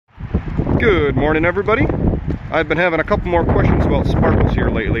Good morning, everybody. I've been having a couple more questions about sparkles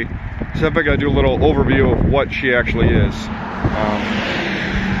here lately, so I figured I'd do a little overview of what she actually is.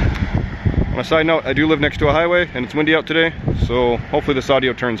 On a side note, I do live next to a highway and it's windy out today, so hopefully this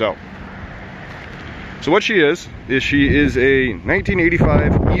audio turns out. So what she is she is a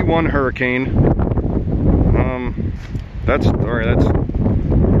 1985 E1 Hurricane. That's the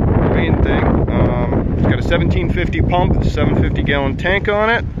main thing. It's got a 1750 pump, 750 gallon tank on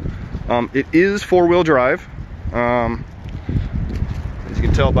it. It is four-wheel drive, as you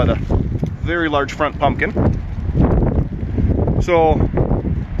can tell by the very large front pumpkin. So,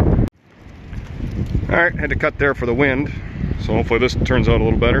 alright, had to cut there for the wind, so hopefully this turns out a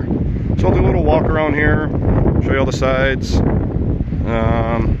little better. So I'll do a little walk around here, show you all the sides.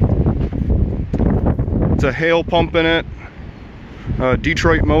 It's a Hale pump in it,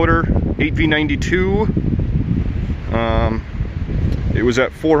 Detroit motor, 8V92. It was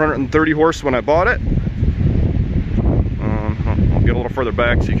at 430 horse when I bought it. I'll get a little further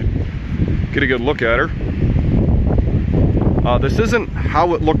back so you can get a good look at her. This isn't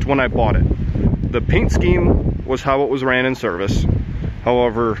how it looked when I bought it. The paint scheme was how it was ran in service.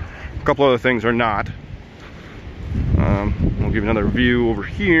 However, a couple other things are not. I'll give you another view over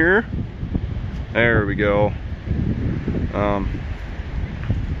here. There we go.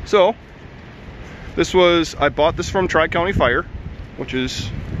 So, I bought this from Tri-County Fire, which is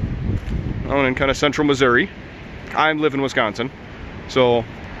in kind of central Missouri. I live in Wisconsin, so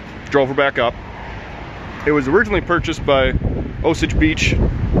drove her back up. It was originally purchased by Osage Beach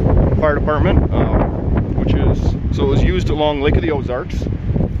Fire Department, so it was used along Lake of the Ozarks.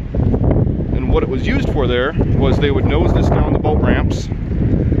 And what it was used for there was they would nose this down the boat ramps.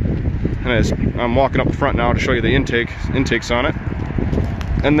 And as I'm walking up the front now to show you the intakes on it.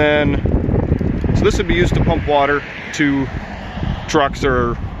 And then, so this would be used to pump water to trucks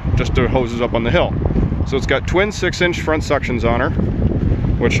or just to hoses up on the hill. So it's got twin 6-inch front suctions on her,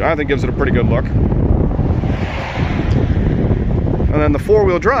 which I think gives it a pretty good look. And then the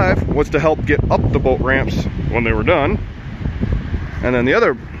four-wheel drive was to help get up the boat ramps when they were done. And then the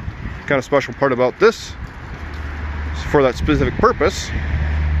other kind of special part about this, for that specific purpose,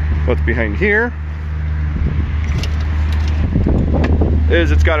 what's behind here,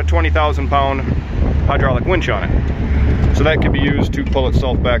 is it's got a 20,000 pound hydraulic winch on it. So that can be used to pull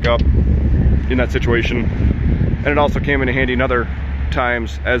itself back up in that situation. And it also came in handy in other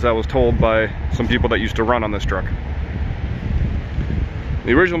times, as I was told by some people that used to run on this truck.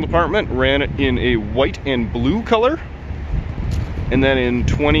 The original department ran it in a white and blue color. And then in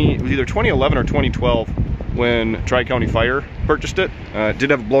it was either 2011 or 2012 when Tri-County Fire purchased it. It did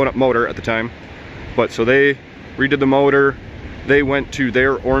have a blown up motor at the time. But so they redid the motor. They went to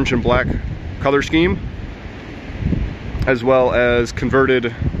their orange and black color scheme, as well as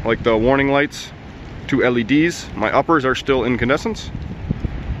converted like the warning lights to LEDs. My uppers are still incandescents,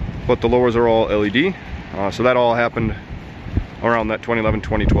 but the lowers are all LED. So that all happened around that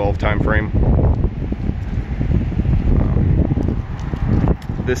 2011-2012 time frame.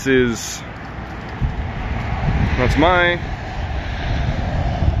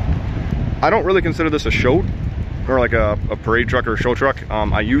 I don't really consider this a show or like a parade truck or a show truck.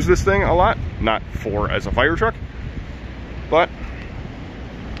 I use this thing a lot, not as a fire truck, but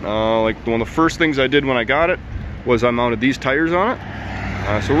like one of the first things I did when I got it was I mounted these tires on it.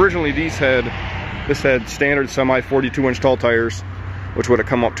 So originally this had standard semi 42-inch tall tires, which would have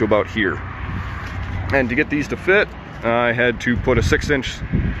come up to about here. And to get these to fit, I had to put a 6-inch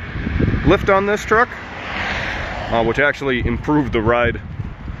lift on this truck, which actually improved the ride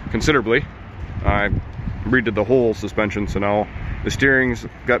considerably. I redid the whole suspension, so now the steering's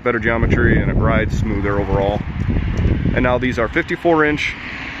got better geometry and it rides smoother overall. And now these are 54-inch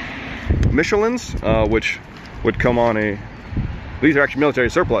Michelins, which would come on these are actually military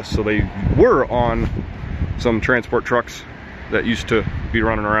surplus, so they were on some transport trucks that used to be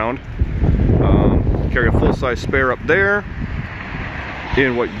running around. Carry a full-size spare up there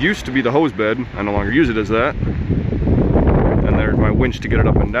in what used to be the hose bed. I no longer use it as that. And there's my winch to get it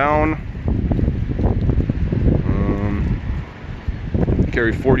up and down.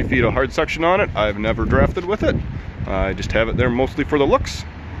 Carry 40 feet of hard suction on it. I've never drafted with it. I just have it there mostly for the looks.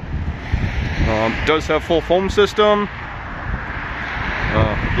 It does have full foam system.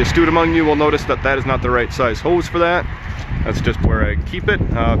 The astute among you will notice that that is not the right size hose for that. That's just where I keep it,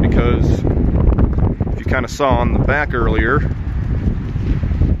 because if you kind of saw on the back earlier,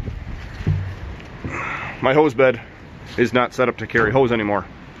 my hose bed is not set up to carry hose anymore.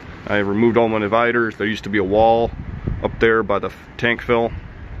 I removed all my dividers. There used to be a wall up there by the tank fill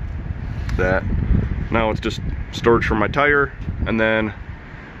that now it's just storage for my tire, and then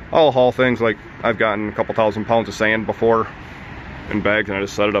I'll haul things like I've gotten a couple thousand pounds of sand before in bags, and I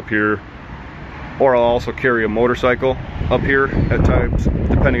just set it up here. Or I'll also carry a motorcycle up here at times,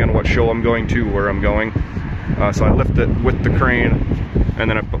 depending on what show I'm going to, where I'm going. So I lift it with the crane, and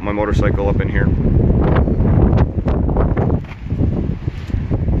then I put my motorcycle up in here.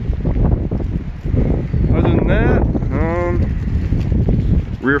 Other than that,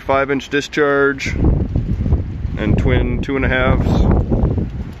 rear 5-inch discharge and twin 2.5s.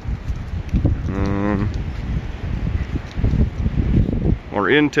 More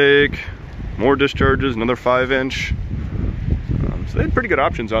intake, more discharges, another 5-inch. So they had pretty good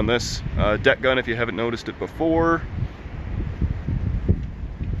options on this. Deck gun if you haven't noticed it before.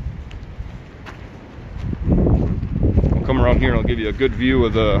 I'll come around here and I'll give you a good view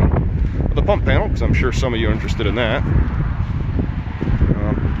of the pump panel, because I'm sure some of you are interested in that.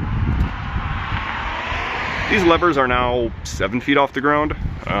 These levers are now 7 feet off the ground.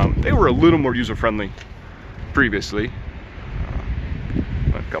 They were a little more user-friendly previously.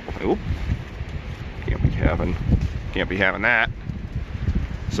 A couple. Oop. Can't be having that.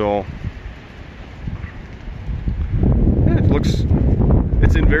 So yeah,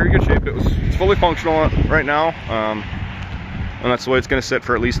 it's in very good shape. It's fully functional right now, and that's the way it's going to sit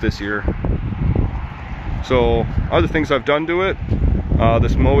for at least this year. So other things I've done to it,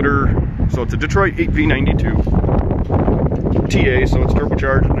 this motor. So it's a Detroit 8V92 TA, so it's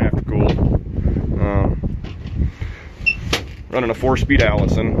turbocharged and aftercooled. Running a 4-speed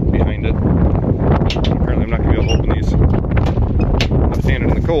Allison behind it. Apparently I'm not going to be able to open these. I'm standing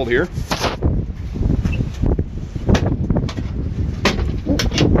in the cold here.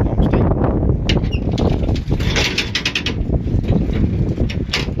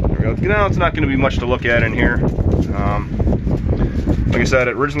 There we go. Now it's not going to be much to look at in here. Like I said,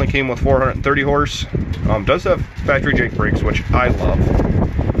 it originally came with 430 horse. Does have factory Jake brakes, which I love.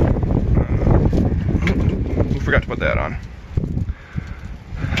 Forgot to put that on.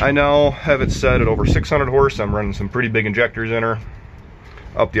 I now have it set at over 600 horse. I'm running some pretty big injectors in her.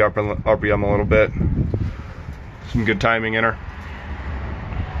 Up the RPM a little bit. Some good timing in her.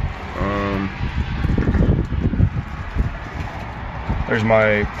 There's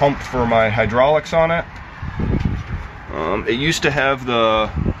my pump for my hydraulics on it. It used to have the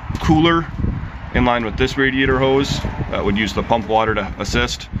cooler in line with this radiator hose that would use the pump water to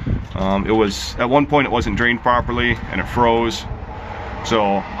assist. It was, at one point it wasn't drained properly and it froze. So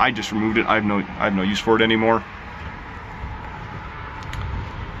I just removed it. I have no use for it anymore.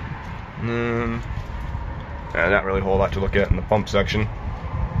 Not really a whole lot to look at in the pump section.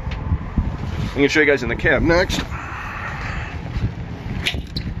 I'm gonna show you guys in the cab next.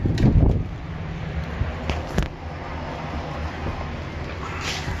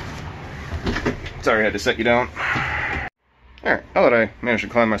 Sorry I had to set you down. Alright, now that I managed to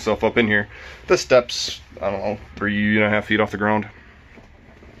climb myself up in here, the steps, I don't know, 3.5 feet off the ground.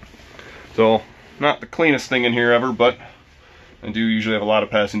 So, not the cleanest thing in here ever, but I do usually have a lot of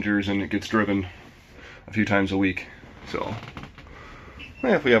passengers and it gets driven a few times a week. So,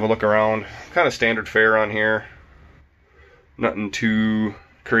 if we have a look around, kind of standard fare on here. Nothing too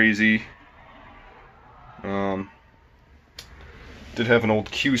crazy. Did have an old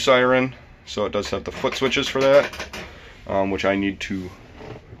Q siren, so it does have the foot switches for that, which I need to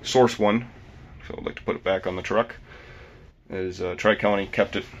source one. So I'd like to put it back on the truck. As Tri-County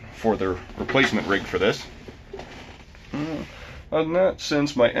kept it for their replacement rig for this. Other than that,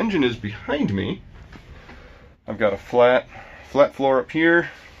 since my engine is behind me, I've got a flat floor up here,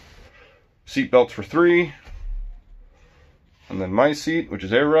 seat belts for 3, and then my seat, which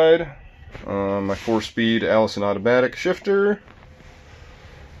is air ride, my 4-speed Allison automatic shifter,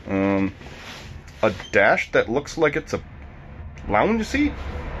 a dash that looks like it's a lounge seat.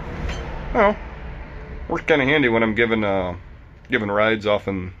 Well, works kind of handy when I'm giving rides off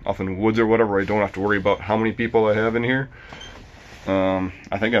in woods or whatever. I don't have to worry about how many people I have in here.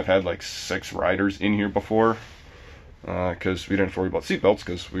 I think I've had like 6 riders in here before, because we didn't have to worry about seatbelts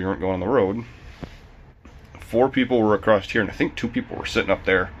because we weren't going on the road. 4 people were across here, and I think 2 people were sitting up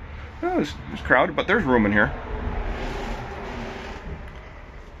there. Oh, it was crowded, but there's room in here.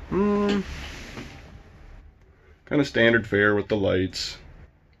 Kind of standard fare with the lights.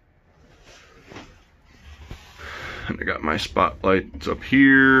 And I got my spotlights up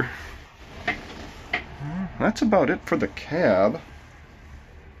here. That's about it for the cab.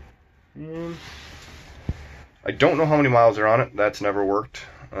 I don't know how many miles are on it. That's never worked.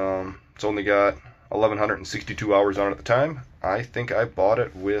 It's only got 1,162 hours on it at the time. I think I bought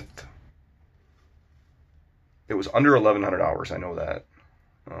it with... It was under 1,100 hours, I know that.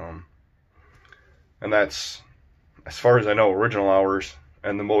 And that's, as far as I know, original hours.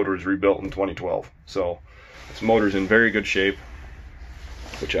 and the motor is rebuilt in 2012. So this motor's in very good shape,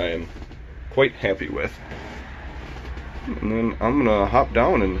 which I am quite happy with. And then I'm gonna hop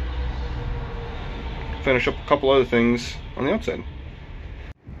down and finish up a couple other things on the outside.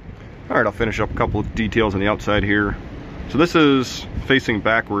 Alright, I'll finish up a couple of details on the outside here. So this is facing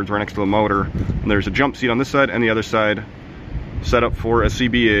backwards right next to the motor, and there's a jump seat on this side and the other side set up for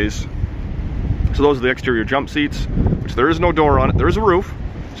CBAs. So those are the exterior jump seats, which there is no door on it. There is a roof,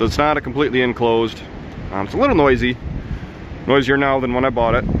 so it's not a completely enclosed. It's a little noisy, noisier now than when I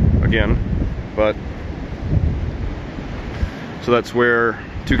bought it, again, but so that's where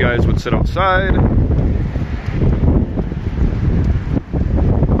two guys would sit outside.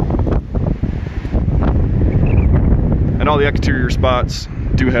 And all the exterior spots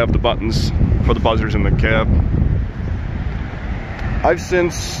do have the buttons for the buzzers in the cab. I've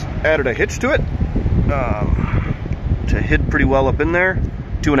since added a hitch to it to hid pretty well up in there.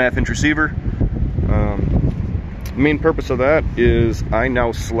 2.5-inch receiver. The main purpose of that is I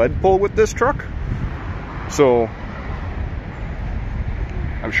now sled pull with this truck. So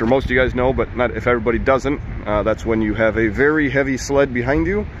I'm sure most of you guys know, but not if everybody doesn't. That's when you have a very heavy sled behind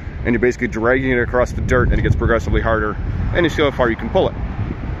you and you're basically dragging it across the dirt, and it gets progressively harder, and you see how far you can pull it.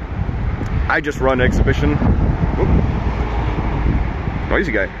 I just run exhibition. Whoop.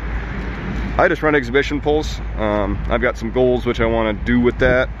 Noisy guy. I just run exhibition pulls. I've got some goals which I want to do with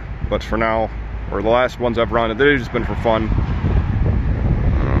that, but for now, or the last ones I've run, they've just been for fun.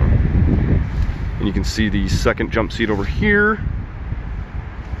 And you can see the second jump seat over here.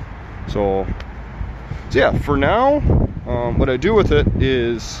 So yeah, for now, what I do with it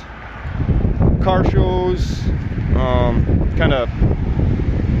is car shows, kind of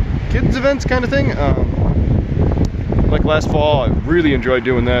kids events kind of thing. Like last fall, I really enjoyed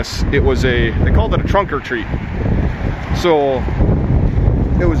doing this. It was they called it a trunk or treat. So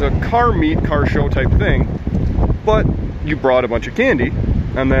it was a car meet, car show type thing, but you brought a bunch of candy,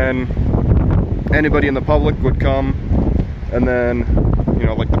 and then anybody in the public would come, and then, you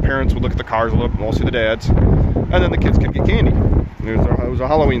know, like the parents would look at the cars a little, mostly the dads, and then the kids could get candy. It was a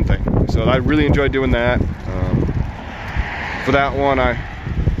Halloween thing. So I really enjoyed doing that. For that one, I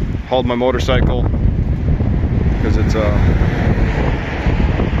hauled my motorcycle, because it's I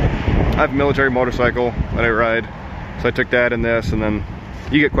have a military motorcycle that I ride, so I took that in this, and then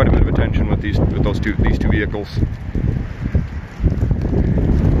you get quite a bit of attention with these two vehicles,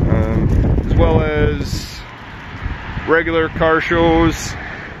 as well as regular car shows,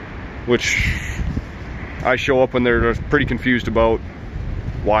 which I show up when they're pretty confused about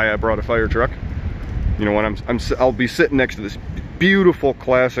why I brought a Firetruck. You know, when I'll be sitting next to this beautiful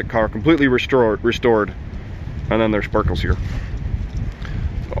classic car, completely restored, and then there's sparkles here.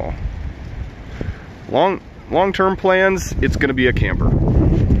 So long-term plans, it's going to be a camper.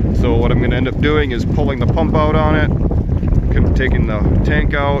 So what I'm going to end up doing is pulling the pump out on it, taking the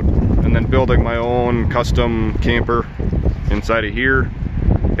tank out, and then building my own custom camper inside of here.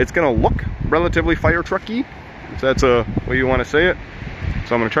 It's going to look relatively Firetrucky, if that's a way you want to say it.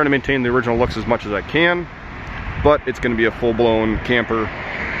 So I'm going to try to maintain the original looks as much as I can, but it's going to be a full-blown camper,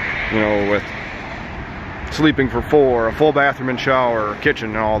 you know, with sleeping for 4, a full bathroom and shower, kitchen,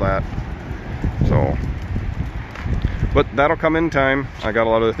 and all that. So, but that'll come in time. I got a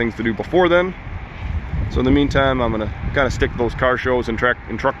lot of things to do before then. So in the meantime, I'm going to kind of stick to those car shows and truck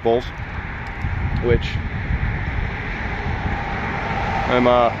pulls, which I'm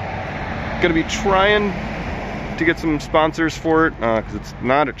going to be trying to get some sponsors for it, because it's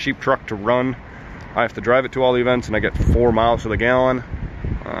not a cheap truck to run. I have to drive it to all the events, and I get 4 miles to the gallon,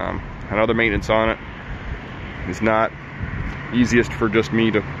 and other maintenance on it. It's not easiest for just me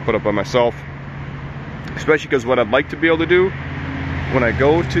to put up by myself, especially because what I'd like to be able to do when I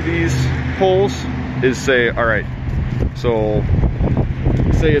go to these pulls is say, all right, so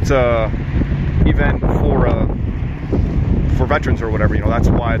say it's a event for veterans or whatever, you know, that's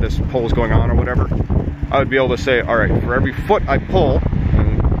why this pull is going on or whatever. I would be able to say, all right, for every foot I pull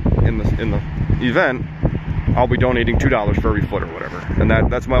in the event, I'll be donating $2 for every foot or whatever. And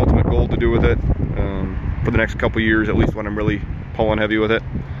that's my ultimate goal to do with it, for the next couple years, at least when I'm really pulling heavy with it.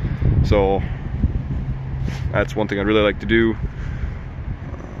 So that's one thing I'd really like to do.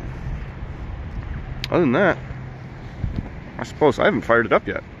 Other than that, I suppose I haven't fired it up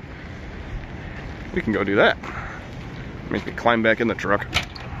yet. We can go do that. Make me climb back in the truck,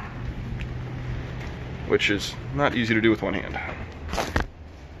 which is not easy to do with one hand.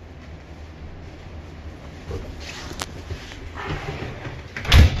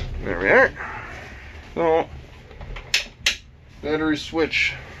 There we are. So, battery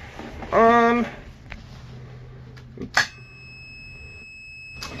switch on. Oops.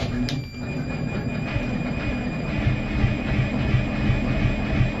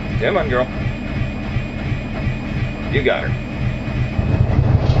 Come on, girl. You got her.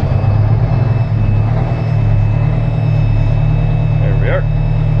 There we are.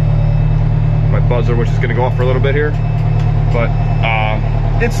 My buzzer, which is going to go off for a little bit here, but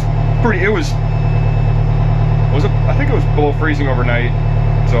it's pretty. I think it was below freezing overnight,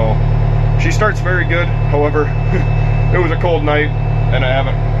 so she starts very good. However, it was a cold night,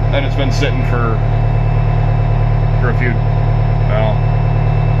 and it's been sitting for a few. Well,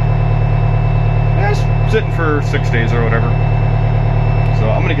 yeah, it's sitting for 6 days or whatever. So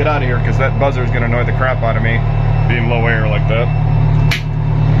I'm gonna get out of here because that buzzer is gonna annoy the crap out of me, being low air like that.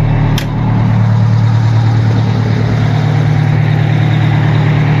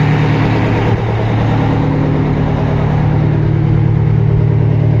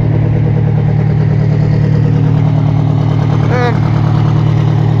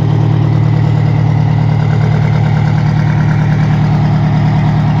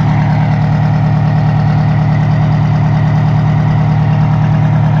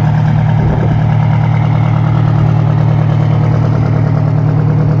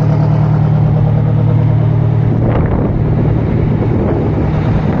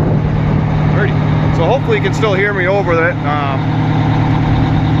 So hopefully you can still hear me over it.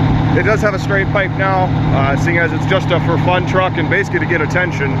 It does have a straight pipe now, seeing as it's just a for fun truck and basically to get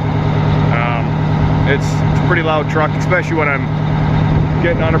attention. It's a pretty loud truck, especially when I'm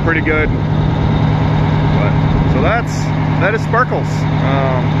getting on it pretty good. So that is Sparkles.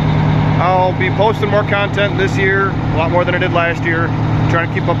 I'll be posting more content this year, a lot more than I did last year. Trying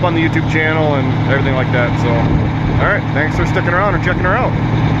to keep up on the YouTube channel and everything like that. So, all right, thanks for sticking around and checking her out.